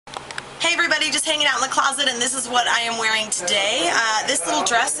Hey everybody, just hanging out in the closet, and this is what I am wearing today. This little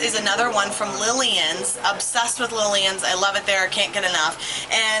dress is another one from Lillians. Obsessed with Lillians. I love it there, can't get enough.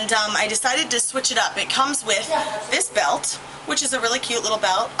 And I decided to switch it up. It comes with this belt, which is a really cute little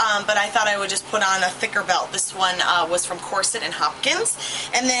belt, but I thought I would just put on a thicker belt. This one was from Corset and Hopkins.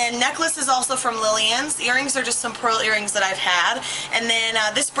 And then necklace is also from Lillians. Earrings are just some pearl earrings that I've had. And then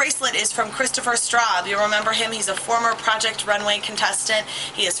this bracelet is from Straub. You remember him? He's a former Project Runway contestant.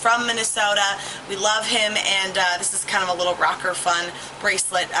 He is from Minnesota. We love him, and this is kind of a little rocker fun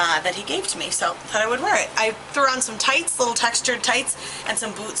bracelet that he gave to me, so I thought I would wear it. I threw on some tights, little textured tights, and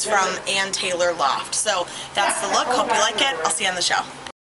some boots from Taylor Loft. So that's the look. Hope you like it. I'll see you on the show.